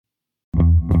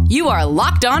You are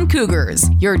Locked On Cougars,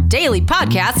 your daily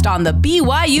podcast on the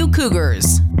BYU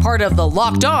Cougars, part of the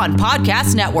Locked On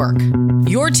Podcast Network.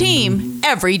 Your team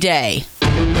every day.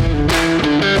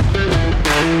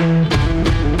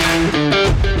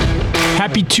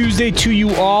 Happy Tuesday to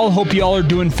you all. Hope you all are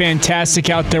doing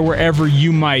fantastic out there wherever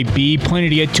you might be. Plenty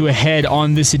to get to ahead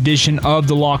on this edition of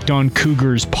the Locked On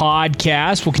Cougars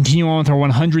podcast. We'll continue on with our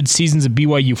 100 seasons of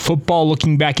BYU football,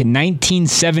 looking back at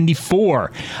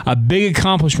 1974. A big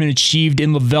accomplishment achieved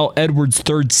in LaVell Edwards'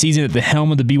 third season at the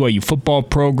helm of the BYU football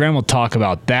program. We'll talk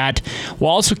about that.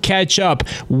 We'll also catch up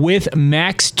with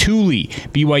Max Tooley,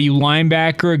 BYU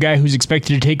linebacker, a guy who's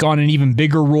expected to take on an even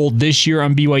bigger role this year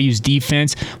on BYU's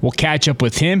defense. We'll catch up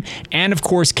with him and, of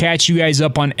course, catch you guys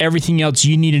up on everything else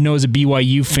you need to know as a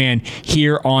BYU fan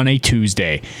here on a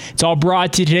Tuesday. It's all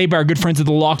brought to you today by our good friends at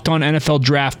the Locked On NFL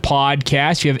Draft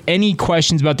podcast. If you have any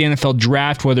questions about the NFL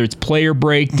Draft, whether it's player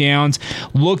breakdowns,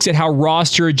 looks at how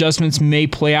roster adjustments may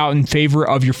play out in favor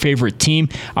of your favorite team,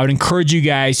 I would encourage you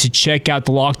guys to check out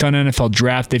the Locked On NFL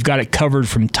Draft. They've got it covered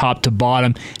from top to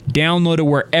bottom. Download it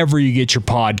wherever you get your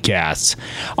podcasts.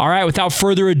 All right, without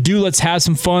further ado, let's have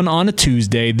some fun on a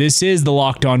Tuesday. This is the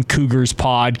Locked On Cougars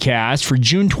podcast for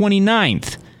June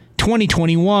 29th,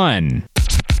 2021.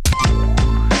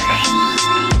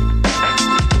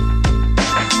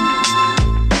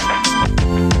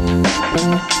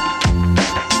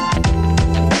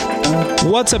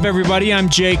 What's up, everybody? I'm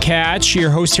Jake Hatch, your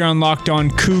host here on Locked On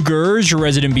Cougars, your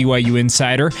resident BYU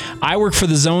insider. I work for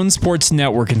the Zone Sports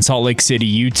Network in Salt Lake City,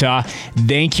 Utah.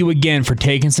 Thank you again for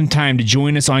taking some time to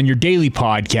join us on your daily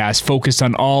podcast focused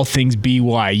on all things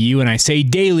BYU. And I say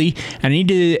daily, and I need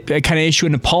to kind of issue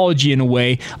an apology in a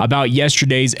way about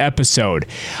yesterday's episode.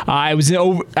 I was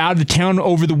out of the town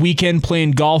over the weekend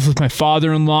playing golf with my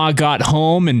father-in-law, got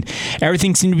home, and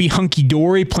everything seemed to be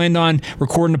hunky-dory. Planned on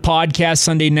recording a podcast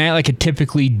Sunday night like a typical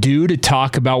do to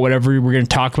talk about whatever we're going to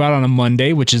talk about on a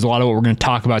Monday, which is a lot of what we're going to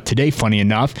talk about today, funny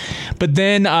enough. But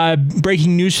then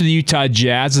breaking news for the Utah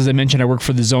Jazz. As I mentioned, I work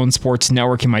for the Zone Sports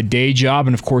Network in my day job,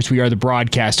 and of course we are the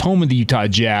broadcast home of the Utah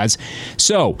Jazz.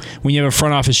 So when you have a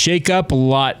front office shakeup, a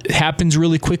lot happens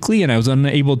really quickly, and I was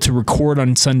unable to record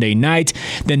on Sunday night.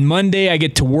 Then Monday I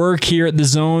get to work here at the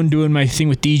Zone doing my thing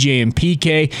with DJ and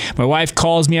PK. My wife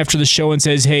calls me after the show and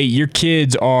says, hey, your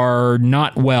kids are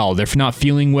not well. They're not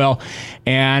feeling well.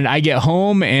 And I get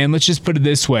home, and let's just put it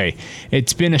this way.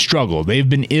 It's been a struggle. They've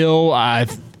been ill.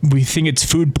 We think it's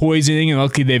food poisoning, and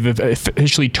luckily they've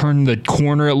officially turned the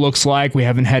corner, it looks like. We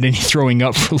haven't had any throwing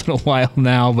up for a little while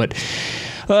now, but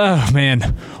oh, man,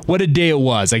 what a day it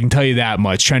was. I can tell you that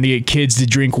much. Trying to get kids to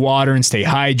drink water and stay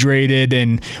hydrated.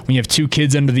 And when you have two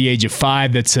kids under the age of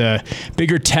 5, that's a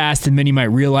bigger task than many might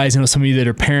realize. I know some of you that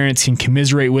are parents can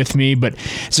commiserate with me, but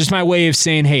it's just my way of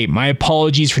saying, hey, my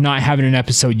apologies for not having an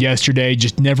episode yesterday.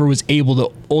 Just never was able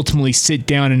to ultimately sit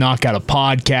down and knock out a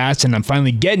podcast, and I'm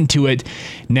finally getting to it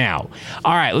now.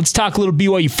 All right, let's talk a little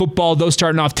BYU football, though,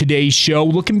 starting off today's show.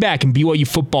 Looking back in BYU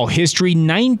football history,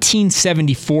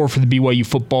 1974 for the BYU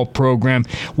football program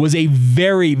was a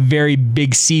very, very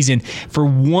big season for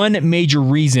one major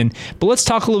reason. But let's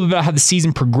talk a little bit about how the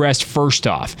season progressed first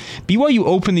off. BYU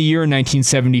opened the year in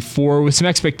 1974 with some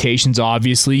expectations,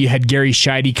 obviously. You had Gary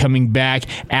Scheide coming back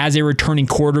as a returning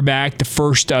quarterback, the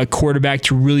first quarterback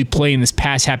to really play in this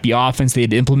pass-happy offense they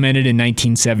had implemented in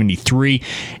 1973.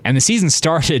 And the season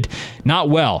started not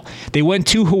well. They went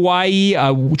to Hawaii,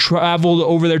 traveled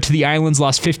over there to the islands,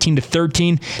 lost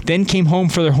 15-13, then came home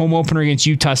for their home opener against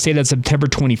Utah State on September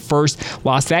 21st,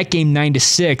 lost that game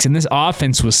 9-6, and this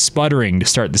offense was sputtering to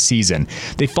start the season.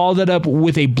 They followed that up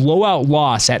with a blowout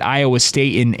loss at Iowa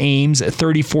State in Ames,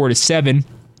 34-7.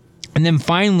 And then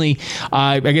finally,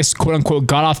 I guess, quote-unquote,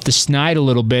 got off the schneid a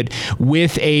little bit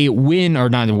with a win, or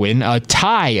not a win, a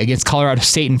tie against Colorado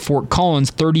State in Fort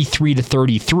Collins,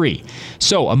 33-33.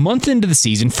 So a month into the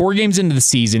season, 4 games into the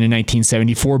season in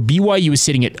 1974, BYU was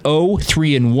sitting at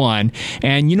 0-3-1.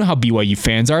 And you know how BYU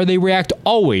fans are. They react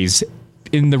always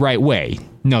in the right way.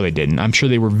 No, they didn't. I'm sure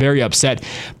they were very upset.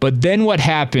 But then what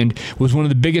happened was one of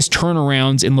the biggest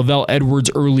turnarounds in LaVell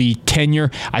Edwards' early tenure.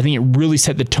 I think it really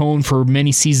set the tone for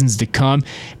many seasons to come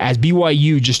as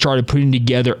BYU just started putting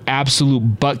together absolute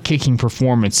butt-kicking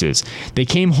performances. They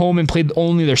came home and played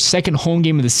only their second home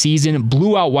game of the season,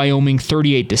 blew out Wyoming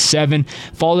 38-7,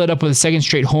 followed that up with a second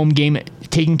straight home game,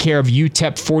 taking care of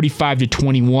UTEP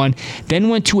 45-21, then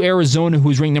went to Arizona, who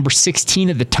was ranked number 16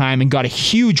 at the time, and got a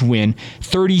huge win,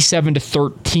 37-13.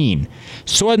 13.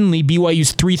 Suddenly,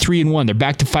 BYU's 3-3-1. They're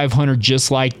back to 500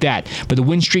 just like that. But the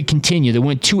win streak continued. They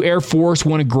went to Air Force,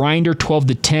 won a grinder,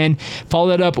 12-10. Followed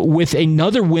that up with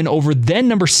another win over then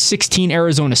number 16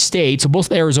 Arizona State. So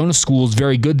both Arizona schools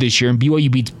very good this year, and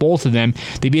BYU beats both of them.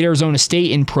 They beat Arizona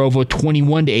State in Provo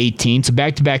 21-18. So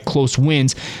back-to-back close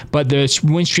wins, but the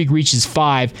win streak reaches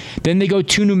 5. Then they go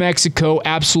to New Mexico,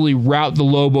 absolutely rout the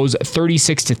Lobos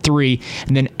 36-3,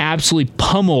 and then absolutely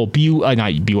pummel not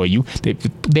BYU.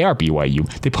 They are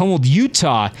BYU. They pummeled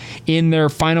Utah in their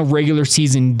final regular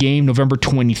season game, November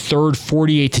 23rd,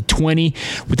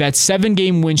 48-20, with that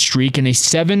 7-game win streak and a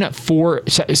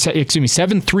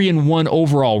 7-3-1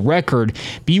 overall record.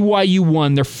 BYU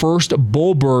won their first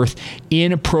bowl berth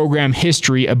in program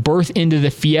history, a berth into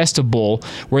the Fiesta Bowl,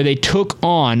 where they took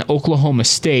on Oklahoma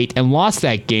State and lost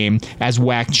that game as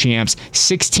WAC champs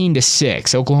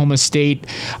 16-6. Oklahoma State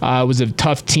was a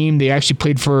tough team. They actually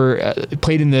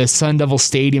played in the Sun Devil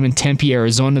Stadium in Tempe,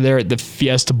 Arizona, there at the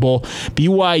Fiesta Bowl.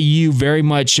 BYU very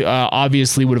much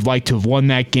obviously would have liked to have won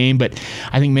that game, but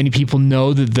I think many people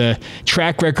know that the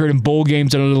track record in bowl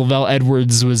games under LaVell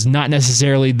Edwards was not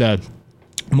necessarily the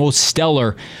most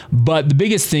stellar, but the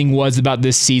biggest thing was about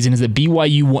this season is that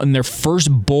BYU won their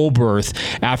first bowl berth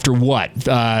after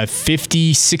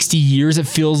 50, 60 years it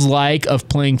feels like of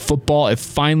playing football. It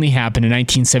finally happened in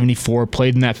 1974,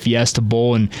 played in that Fiesta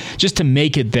Bowl, and just to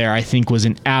make it there I think was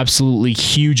an absolutely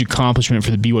huge accomplishment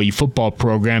for the BYU football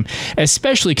program,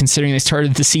 especially considering they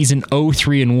started the season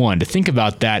 0-3-1. To think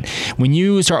about that, when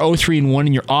you start 0-3-1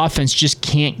 and your offense just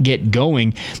can't get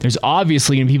going, there's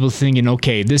obviously going to be people thinking,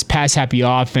 okay, this pass happy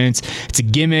offense, it's a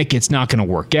gimmick, it's not going to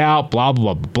work out, blah,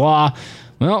 blah, blah, blah.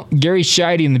 Well, Gary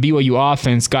Scheide and the BYU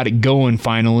offense got it going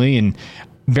finally, and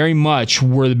very much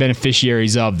were the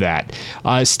beneficiaries of that.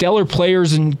 Standout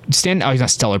players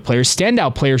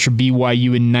for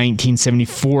BYU in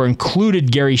 1974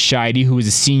 included Gary Scheide, who was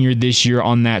a senior this year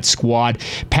on that squad,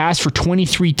 passed for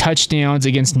 23 touchdowns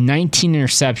against 19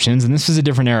 interceptions, and this was a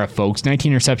different era, folks.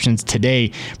 19 interceptions today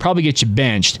probably get you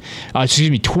benched.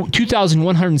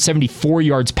 2,174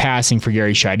 yards passing for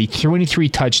Gary Scheide, 23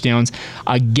 touchdowns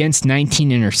against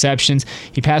 19 interceptions.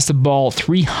 He passed the ball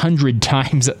 300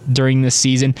 times during this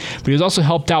season, but he was also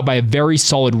helped out by a very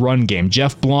solid run game.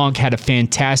 Jeff Blanc had a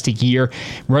fantastic year,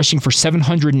 rushing for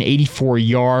 784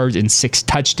 yards and 6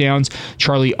 touchdowns.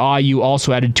 Charlie Ayu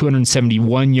also added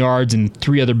 271 yards, and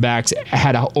 3 other backs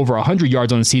had over 100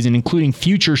 yards on the season, including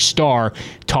future star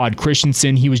Todd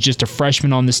Christensen. He was just a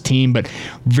freshman on this team, but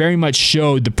very much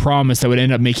showed the promise that would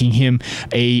end up making him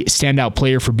a standout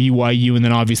player for BYU, and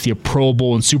then obviously a Pro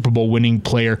Bowl and Super Bowl winning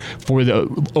player for the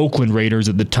Oakland Raiders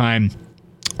at the time,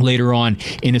 later on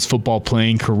in his football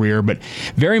playing career. But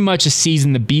very much a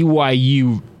season that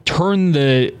BYU turned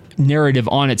the narrative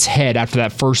on its head after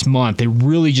that first month. They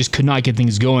really just could not get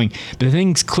things going, but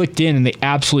things clicked in and they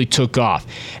absolutely took off.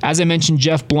 As I mentioned,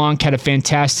 Jeff Blanc had a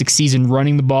fantastic season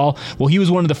running the ball. Well, he was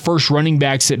one of the first running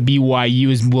backs at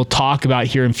BYU, as we'll talk about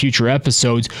here in future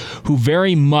episodes, who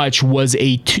very much was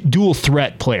a dual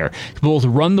threat player. He could both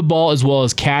run the ball as well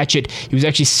as catch it. He was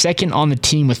actually second on the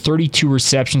team with 32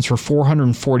 receptions for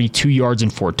 442 yards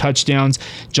and 4 touchdowns.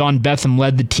 John Betham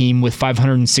led the team with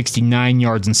 569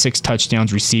 yards and 6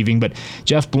 touchdowns receiving. But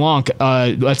Jeff Blanc,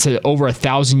 that's over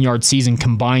 1,000-yard season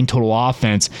combined total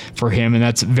offense for him, and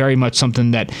that's very much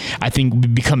something that I think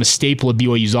would become a staple of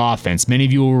BYU's offense. Many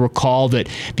of you will recall that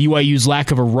BYU's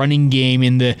lack of a running game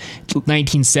in the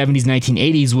 1970s,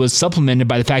 1980s was supplemented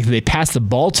by the fact that they passed the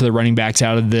ball to the running backs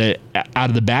out of the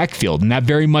backfield, and that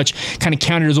very much kind of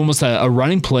counted as almost a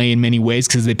running play in many ways,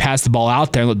 because they passed the ball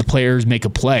out there and let the players make a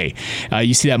play.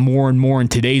 You see that more and more in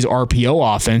today's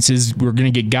RPO offenses. We're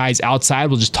going to get guys outside,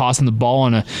 we'll just tossing the ball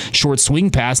on a short swing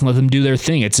pass and let them do their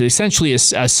thing. It's essentially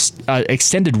a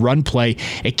extended run play.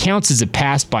 It counts as a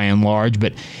pass by and large,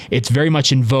 but it's very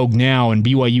much in vogue now, and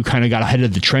BYU kind of got ahead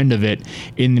of the trend of it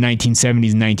in the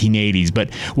 1970s and 1980s. But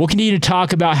we'll continue to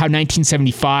talk about how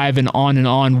 1975 and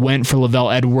on went for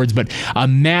LaVell Edwards, but a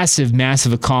massive,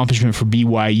 massive accomplishment for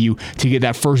BYU to get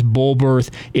that first bowl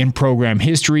berth in program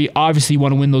history. Obviously, you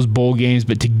want to win those bowl games,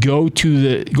 but to go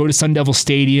to Sun Devil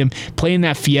Stadium, play in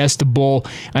that Fiesta Bowl,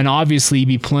 and obviously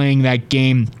be playing that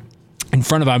game in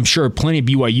front of, I'm sure, plenty of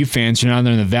BYU fans down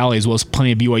there in the Valley, as well as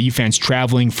plenty of BYU fans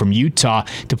traveling from Utah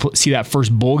to see that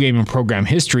first bowl game in program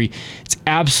history. It's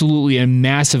absolutely a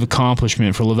massive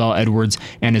accomplishment for LaVell Edwards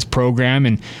and his program,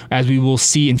 and as we will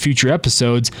see in future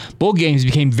episodes, bowl games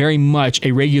became very much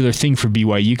a regular thing for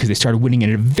BYU because they started winning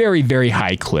at a very, very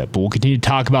high clip. But we'll continue to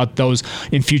talk about those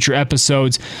in future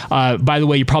episodes. By the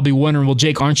way, you're probably wondering, well,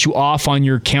 Jake, aren't you off on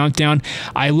your countdown?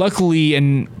 I luckily,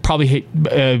 and probably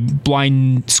hit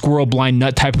blind blind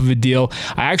nut type of a deal.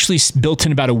 I actually built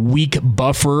in about a week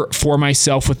buffer for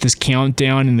myself with this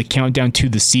countdown and the countdown to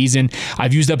the season.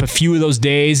 I've used up a few of those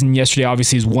days, and yesterday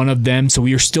obviously is one of them. So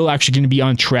we are still actually going to be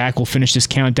on track. We'll finish this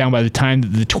countdown by the time that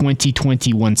the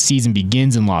 2021 season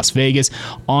begins in Las Vegas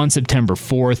on September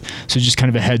 4th. So just kind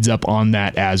of a heads up on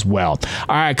that as well.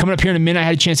 All right, coming up here in a minute, I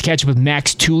had a chance to catch up with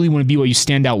Max Tooley, one of BYU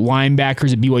standout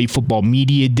linebackers at BYU Football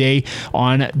Media Day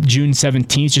on June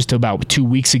 17th, just about 2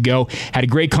 weeks ago. Had a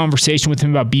great conversation with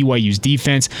him about BYU's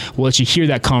defense. We'll let you hear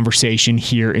that conversation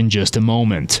here in just a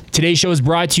moment. Today's show is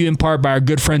brought to you in part by our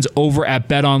good friends over at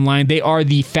BetOnline. They are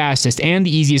the fastest and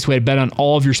the easiest way to bet on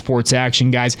all of your sports action,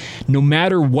 guys, no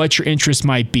matter what your interest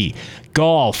might be.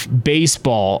 Golf,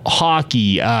 baseball,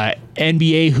 hockey,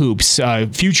 NBA hoops,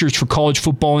 futures for college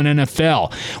football and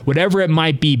NFL, whatever it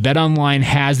might be, BetOnline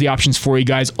has the options for you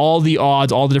guys, all the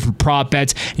odds, all the different prop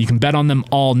bets. You can bet on them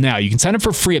all now. You can sign up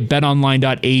for free at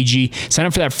betonline.ag, sign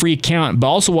up for that free account, but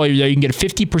also while you're there, you can get a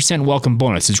 50% welcome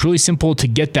bonus. It's really simple to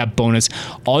get that bonus.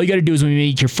 All you got to do is when you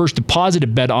make your first deposit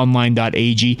at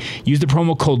betonline.ag, use the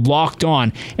promo code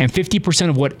LOCKEDON, and 50%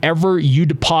 of whatever you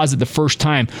deposit the first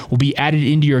time will be added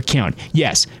into your account.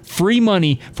 Yes, free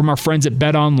money from our friends at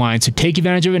BetOnline, so take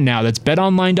advantage of it now. That's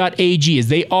betonline.ag, as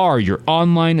they are your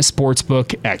online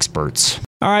sportsbook experts.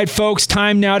 All right, folks,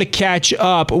 time now to catch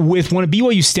up with one of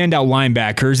BYU's standout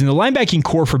linebackers. And the linebacking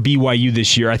core for BYU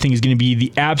this year, I think, is going to be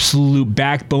the absolute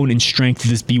backbone and strength of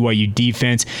this BYU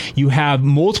defense. You have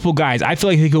multiple guys. I feel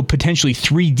like they go potentially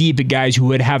 3 deep at guys who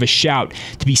would have a shout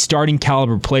to be starting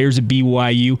caliber players at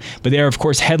BYU. But they are, of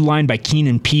course, headlined by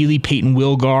Keenan Pili, Peyton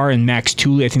Wilgar, and Max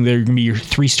Tooley. I think they're going to be your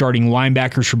 3 starting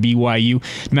linebackers for BYU,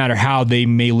 no matter how they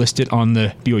may list it on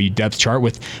the BYU depth chart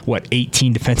with,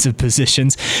 18 defensive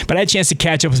positions. But I had a chance to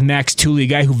catch up with Max Tooley, a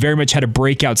guy who very much had a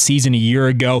breakout season a year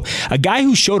ago, a guy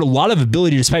who showed a lot of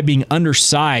ability despite being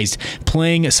undersized,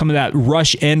 playing some of that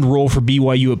rush end role for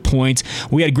BYU at points.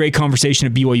 We had a great conversation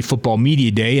at BYU Football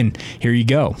Media Day, and here you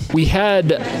go. We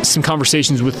had some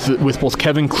conversations with both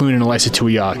Kevin Clune and Elisa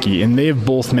Tuiaki, and they have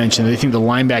both mentioned they think the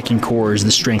linebacking core is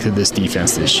the strength of this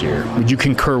defense this year. Would you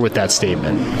concur with that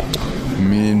statement? I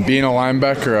mean, being a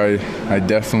linebacker, I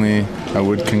definitely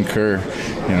would concur.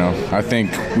 You know, I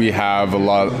think we have a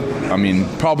lot,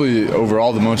 probably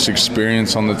overall the most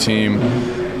experience on the team.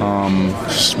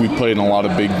 We played in a lot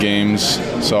of big games,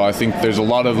 so I think there's a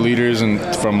lot of leaders and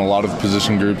from a lot of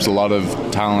position groups, a lot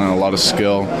of talent, a lot of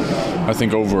skill. I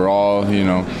think overall, the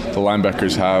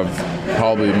linebackers have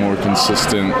probably more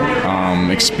consistent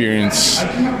experience,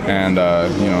 and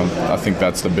I think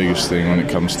that's the biggest thing when it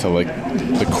comes to like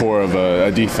the core of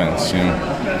a defense.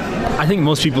 I think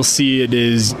most people see it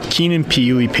as Keenan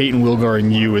Pili, Peyton Wilgar,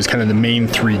 and you as kind of the main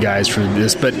 3 guys for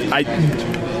this, but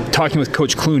talking with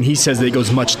Coach Clune, he says that it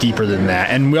goes much deeper than that.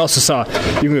 And we also saw,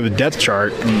 even with the depth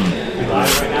chart,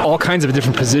 all kinds of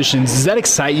different positions. Does that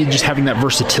excite you, just having that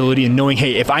versatility and knowing,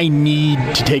 hey, if I need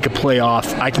to take a play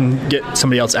off, I can get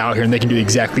somebody else out here and they can do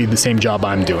exactly the same job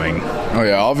I'm doing? Oh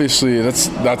yeah, obviously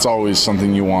that's always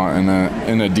something you want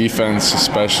in a defense,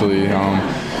 especially.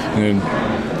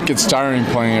 It gets tiring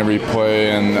playing every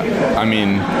play, and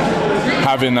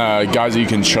having guys that you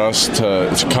can trust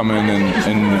to come in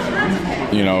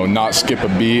and not skip a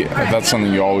beat, that's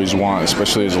something you always want,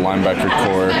 especially as a linebacker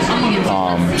core.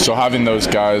 So having those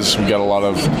guys, we got a lot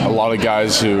of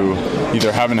guys who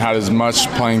either haven't had as much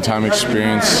playing time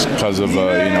experience because of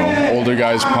older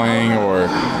guys playing, or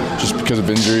just because of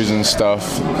injuries and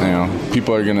stuff.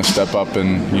 People are going to step up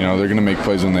and they're going to make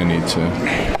plays when they need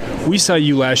to. We saw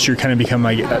you last year kind of become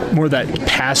like more of that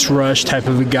pass rush type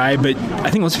of a guy, but I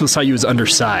think most people saw you as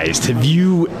undersized. Have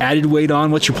you added weight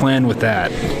on? What's your plan with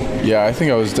that? Yeah, I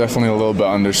think I was definitely a little bit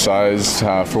undersized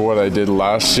for what I did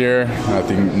last year. I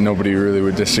think nobody really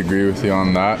would disagree with you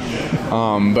on that.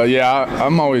 But yeah,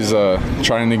 I'm always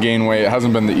trying to gain weight. It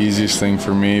hasn't been the easiest thing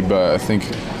for me, but I think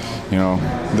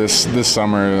this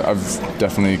summer I've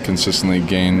definitely consistently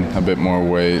gained a bit more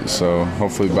weight. So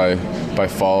hopefully by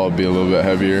fall I'll be a little bit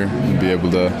heavier and be able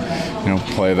to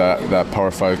play that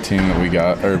Power 5 team that we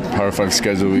got, or Power 5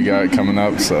 schedule we got coming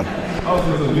up. So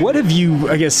what have you,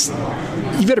 I guess,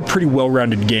 you've had a pretty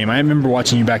well-rounded game. I remember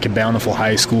watching you back at Bountiful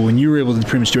High School, and you were able to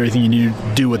pretty much do everything you needed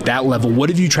to do at that level. What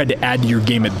have you tried to add to your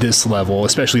game at this level,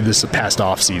 especially this past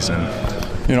off season?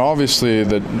 Obviously,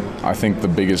 I think the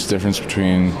biggest difference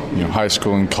between high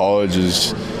school and college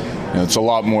is it's a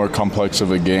lot more complex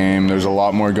of a game. There's a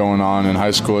lot more going on. In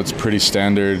high school, it's pretty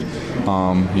standard.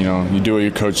 You do what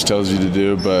your coach tells you to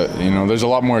do, but there's a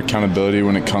lot more accountability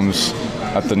when it comes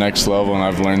at the next level, and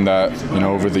I've learned that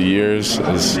over the years.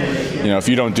 Is if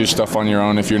you don't do stuff on your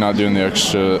own, if you're not doing the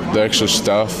extra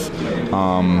stuff,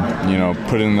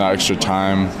 put in the extra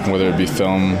time, whether it be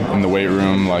film in the weight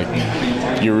room, like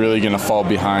you're really going to fall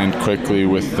behind quickly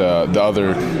with the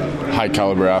other high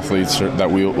caliber athletes that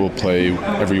we will play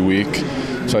every week.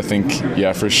 So I think,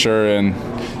 yeah, for sure. And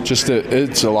just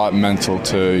it's a lot mental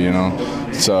too,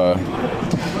 it's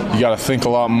you got to think a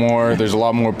lot more. There's a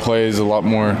lot more plays, a lot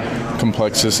more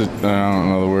complexity. I don't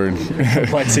know the word.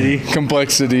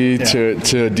 Complexity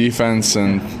to defense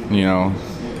and,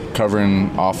 covering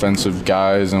offensive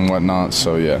guys and whatnot.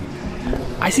 So, yeah.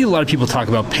 I see a lot of people talk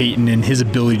about Peyton and his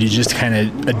ability to just kind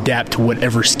of adapt to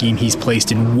whatever scheme he's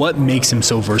placed in. What makes him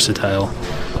so versatile?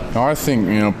 I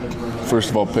think, first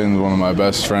of all, Peyton's one of my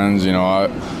best friends.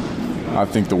 I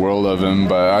think the world of him,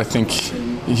 but I think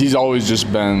he's always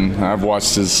just been, I've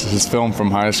watched his film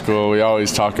from high school. We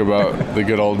always talk about the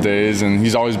good old days, and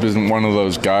he's always been one of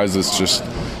those guys that's just,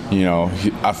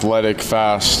 athletic,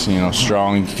 fast,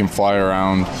 strong, he can fly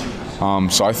around.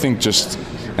 So I think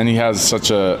and he has such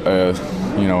a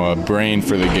brain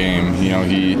for the game.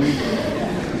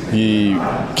 He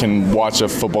can watch a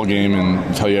football game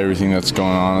and tell you everything that's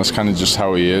going on. That's kind of just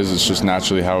how he is. It's just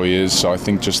naturally how he is. So I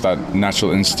think just that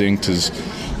natural instinct has,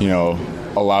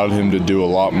 allowed him to do a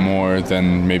lot more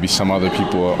than maybe some other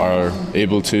people are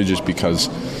able to, just because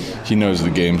he knows the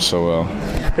game so well.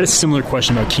 I had a similar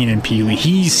question about Keenan Pili.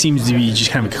 He seems to be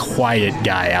just kind of a quiet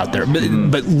guy out there,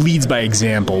 but leads by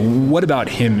example. What about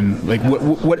him? Like,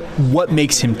 what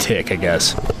makes him tick, I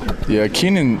guess? Yeah,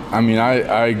 Keenan,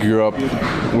 I grew up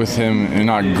with him, and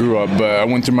not grew up, but I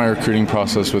went through my recruiting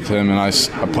process with him, and I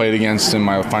played against him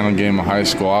my final game of high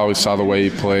school. I always saw the way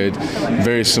he played,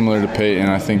 very similar to Peyton.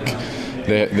 I think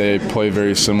they play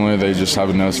very similar. They just have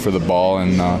a nose for the ball,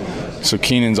 and so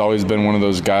Keenan's always been one of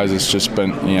those guys that's just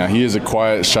been, he is a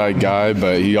quiet, shy guy,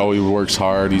 but he always works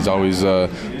hard. He's always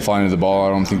flying to the ball. I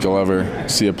don't think you'll ever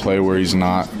see a play where he's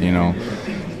not,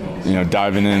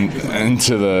 diving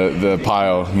into the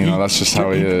pile. That's just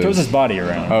how he is. Throws his body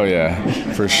around. Oh,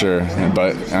 yeah, for sure.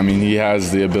 But, he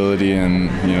has the ability and,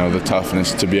 the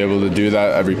toughness to be able to do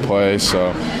that every play.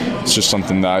 So it's just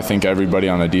something that I think everybody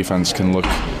on the defense can look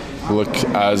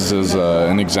as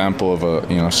an example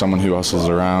of someone who hustles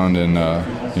around and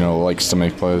likes to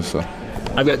make plays. So.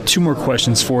 I've got two more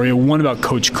questions for you. One about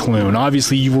Coach Clune.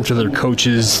 Obviously, you've worked with other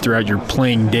coaches throughout your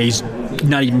playing days,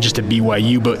 not even just at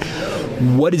BYU, but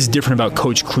what is different about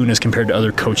Coach Clune as compared to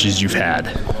other coaches you've had?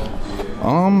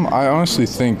 I honestly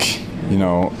think,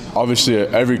 obviously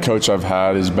every coach I've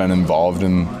had has been involved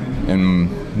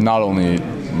in not only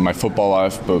my football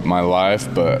life, but my life,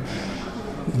 but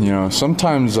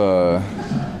sometimes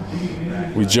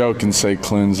we joke and say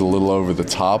Clune's a little over the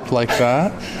top like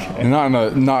that, and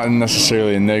not in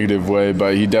necessarily a negative way,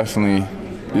 but he definitely,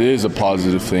 it is a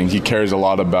positive thing. He cares a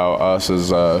lot about us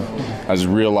as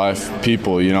real life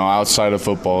people, outside of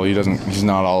football. He's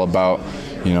not all about,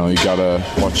 you gotta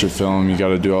watch your film, you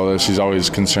gotta do all this. He's always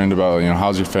concerned about,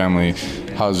 how's your family,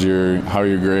 how are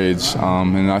your grades,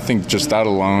 and I think just that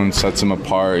alone sets him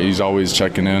apart. He's always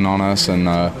checking in on us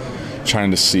and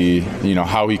trying to see,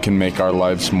 how he can make our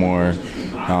lives more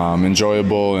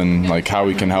enjoyable and like how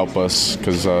he can help us,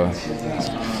 because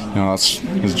that's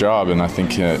his job. And I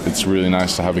think it's really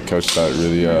nice to have a coach that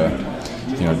really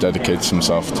dedicates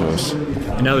himself to us.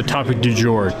 Another topic du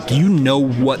jour. Do you know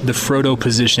what the Frodo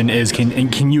position is?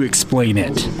 Can you explain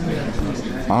it?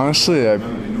 Honestly,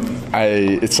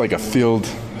 it's like a field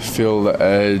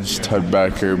edge type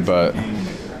backer, but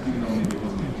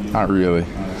not really.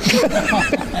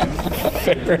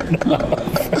 Fair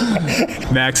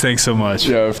enough. Max, thanks so much.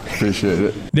 Yeah, appreciate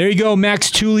it. There you go,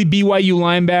 Max Tooley, BYU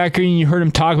linebacker. And you heard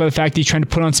him talk about the fact that he's trying to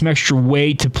put on some extra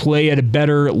weight to play at a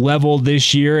better level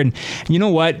this year. And you know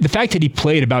what? The fact that he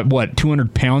played about,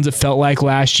 200 pounds, it felt like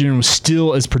last year, and was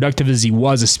still as productive as he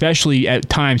was, especially at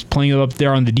times playing up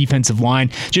there on the defensive line,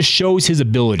 just shows his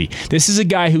ability. This is a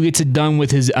guy who gets it done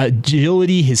with his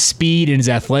agility, his speed, and his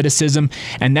athleticism.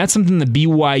 And that's something that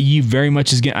BYU very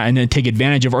much is going to take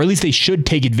advantage of, or at least they should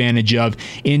take advantage of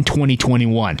in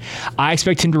 2021. I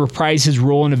expect him to reprise his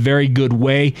role in a very good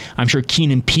way. I'm sure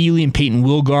Keenan Pili and Peyton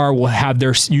Wilgar will have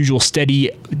their usual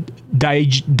steady diet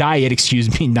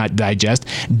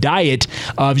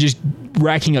of just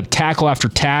racking up tackle after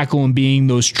tackle and being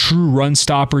those true run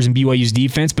stoppers in BYU's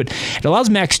defense, but it allows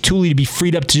Max Tooley to be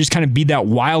freed up to just kind of be that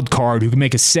wild card who can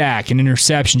make a sack, an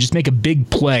interception, just make a big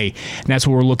play, and that's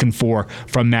what we're looking for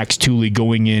from Max Tooley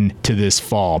going into this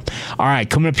fall. All right,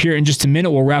 coming up here in just a minute,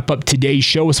 we'll wrap up today's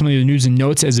show with some of the news and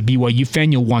notes as a BYU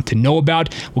fan you'll want to know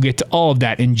about. We'll get to all of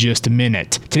that in just a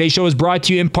minute. Today's show is brought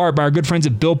to you in part by our good friends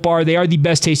at Built Bar. They are the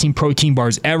best tasting protein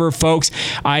bars ever, folks.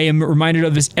 I am reminded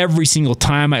of this every single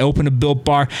time I open a Built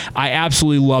Bar. I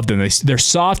absolutely love them. They're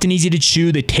soft and easy to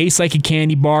chew. They taste like a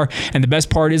candy bar. And the best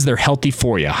part is they're healthy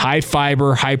for you. High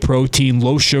fiber, high protein,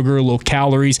 low sugar, low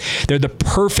calories. They're the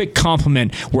perfect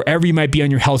complement wherever you might be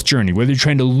on your health journey. Whether you're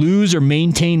trying to lose or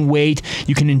maintain weight,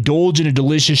 you can indulge in a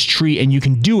delicious treat, and you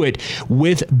can do it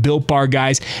with Built Bar,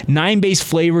 guys. 9 base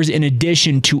flavors in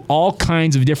addition to all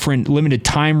kinds of different limited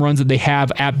time runs that they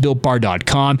have at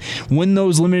BuiltBar.com. When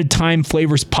those limited time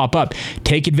flavors pop up,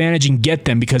 take advantage and get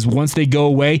them, because once they go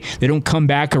away, they don't come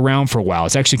back around for a while.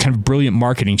 It's actually kind of a brilliant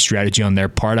marketing strategy on their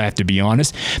part, I have to be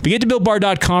honest. But get to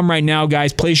BuiltBar.com right now,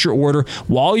 guys. Place your order.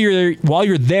 While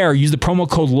you're there, use the promo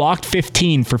code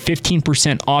LOCKED15 for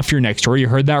 15% off your next order. You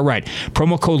heard that right.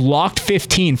 Promo code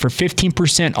LOCKED15 for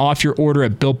 15% off your order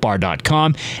at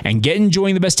BuiltBar.com, and get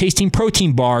enjoying the best tasting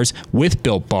protein bars with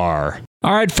Built Bar.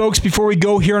 All right, folks, before we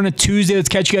go here on a Tuesday, let's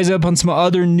catch you guys up on some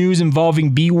other news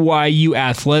involving BYU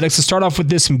athletics. Let's start off with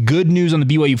this, some good news on the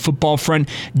BYU football front.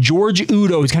 George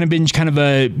Udo has been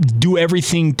a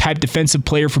do-everything type defensive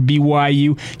player for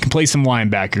BYU. Can play some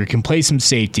linebacker, can play some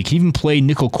safety, can even play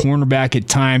nickel cornerback at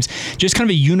times. Just kind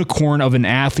of a unicorn of an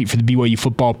athlete for the BYU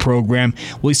football program.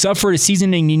 Well, he suffered a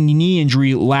season-ending knee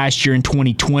injury last year in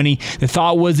 2020. The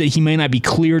thought was that he may not be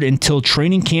cleared until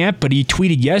training camp, but he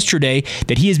tweeted yesterday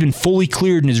that he has been fully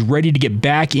cleared and is ready to get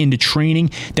back into training.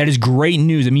 That is great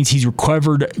news. It means he's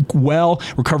recovered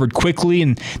quickly,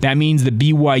 and that means that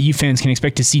BYU fans can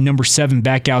expect to see number 7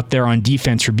 back out there on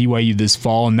defense for BYU this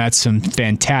fall, and that's some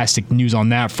fantastic news on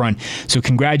that front. So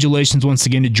congratulations once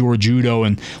again to George Udo,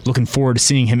 and looking forward to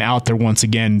seeing him out there once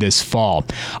again this fall.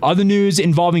 Other news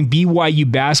involving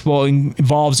BYU basketball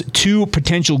involves 2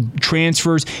 potential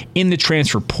transfers in the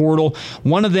transfer portal.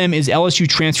 One of them is LSU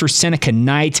transfer Seneca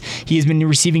Knight. He has been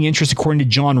receiving interest according to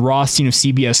John Rothstein of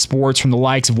CBS Sports from the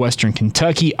likes of Western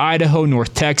Kentucky, Idaho,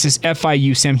 North Texas,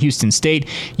 FIU, Sam Houston State,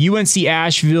 UNC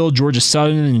Asheville, Georgia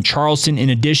Southern, and Charleston, in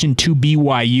addition to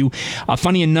BYU.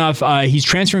 Funny enough, he's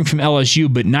transferring from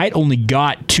LSU, but Knight only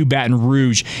got to Baton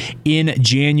Rouge in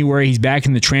January. He's back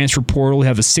in the transfer portal. He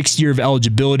has a 6th year of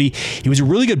eligibility. He was a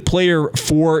really good player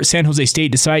for San Jose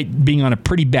State, despite being on a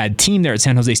pretty bad team there at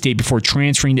San Jose State before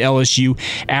transferring to LSU.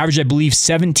 Averaged, I believe,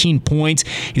 17 points.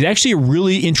 He's actually a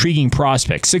really intriguing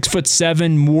prospect.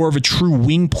 6'7", more of a true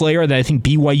wing player that I think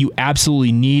BYU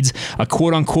absolutely needs. A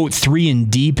quote-unquote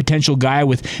 3-and-D potential guy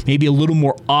with maybe a little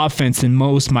more offense than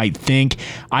most might think.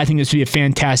 I think this would be a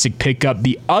fantastic pickup.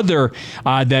 The other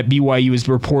that BYU is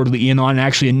reportedly in on,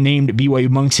 actually named BYU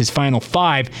amongst his final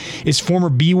 5, is former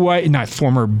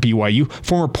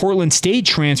Portland State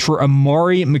transfer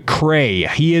Amari McCray.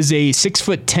 He is a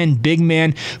 6'10" big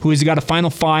man who has got a final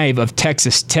 5 of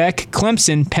Texas Tech,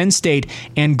 Clemson, Penn State,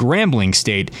 and Grambling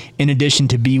State, in addition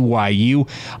to BYU.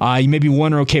 You may be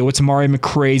wondering, okay, what's Amari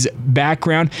McCray's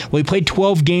background? Well, he played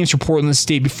 12 games for Portland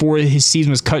State before his season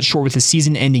was cut short with a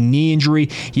season-ending knee injury.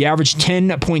 He averaged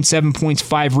 10.7 points,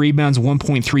 5 rebounds,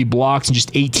 1.3 blocks, and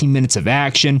just 18 minutes of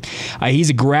action. He's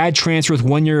a grad transfer with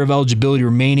 1 year of eligibility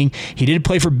remaining. He did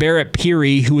play for Barrett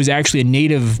Peary, who was actually a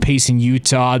native of Payson,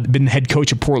 Utah, been the head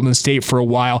coach of Portland State for a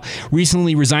while,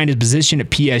 recently resigned his position at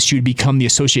PSU to become the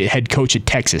associate head coach at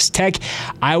Texas Tech.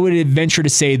 I would venture to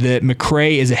say that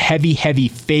McCray is a heavy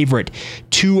favorite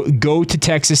to go to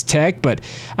Texas Tech, but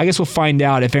I guess we'll find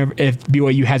out if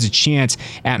BYU has a chance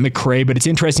at McCray. But it's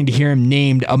interesting to hear him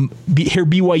hear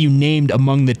BYU named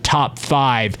among the top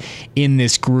 5 in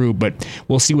this group, but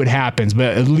we'll see what happens.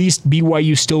 But at least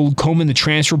BYU still combing the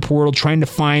transfer portal, trying to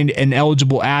find an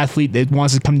eligible athlete that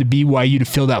wants to come to BYU to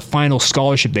fill that final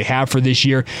scholarship they have for this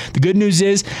year. The good news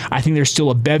is I think there's still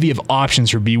a bevy of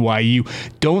options for BYU.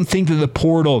 Don't think that the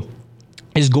portal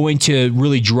is going to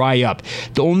really dry up.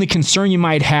 The only concern you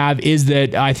might have is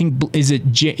that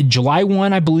July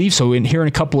 1, I believe, so here in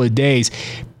a couple of days,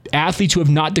 athletes who have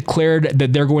not declared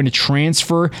that they're going to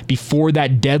transfer before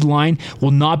that deadline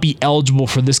will not be eligible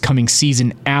for this coming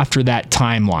season after that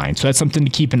timeline. So that's something to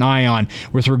keep an eye on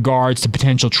with regards to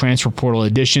potential transfer portal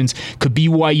additions. Could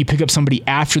BYU pick up somebody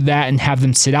after that and have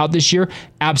them sit out this year?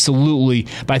 Absolutely.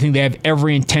 But I think they have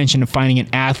every intention of finding an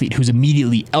athlete who's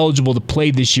immediately eligible to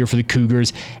play this year for the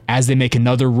Cougars as they make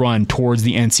another run towards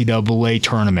the NCAA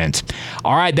tournament.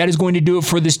 All right, that is going to do it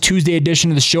for this Tuesday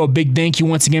edition of the show. A big thank you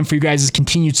once again for you guys'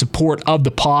 continued support of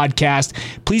the podcast.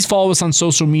 Please follow us on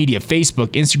social media, Facebook,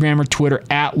 Instagram, or Twitter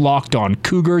at Locked On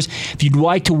Cougars. If you'd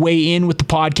like to weigh in with the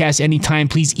podcast anytime,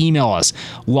 please email us.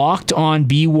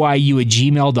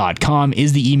 LockedOnBYU@gmail.com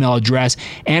is the email address.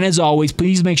 And as always,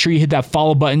 please make sure you hit that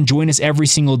follow button. Join us every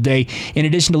single day. In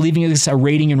addition to leaving us a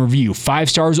rating and review, 5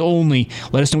 stars only.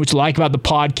 Let us know what you like about the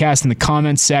podcast in the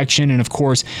comments section. And of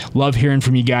course, love hearing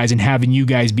from you guys and having you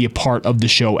guys be a part of the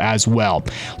show as well.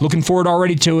 Looking forward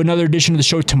already to another edition of the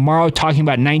show tomorrow, talking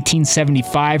about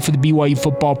 1975 for the BYU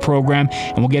football program.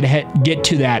 And we'll get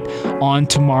to that on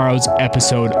tomorrow's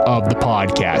episode of the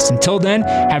podcast. Until then,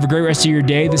 have a great rest of your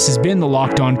day. This has been the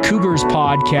Locked On Cougars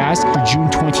podcast for June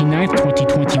 29th,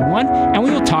 2021. And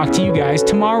we will talk to you guys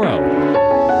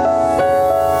tomorrow.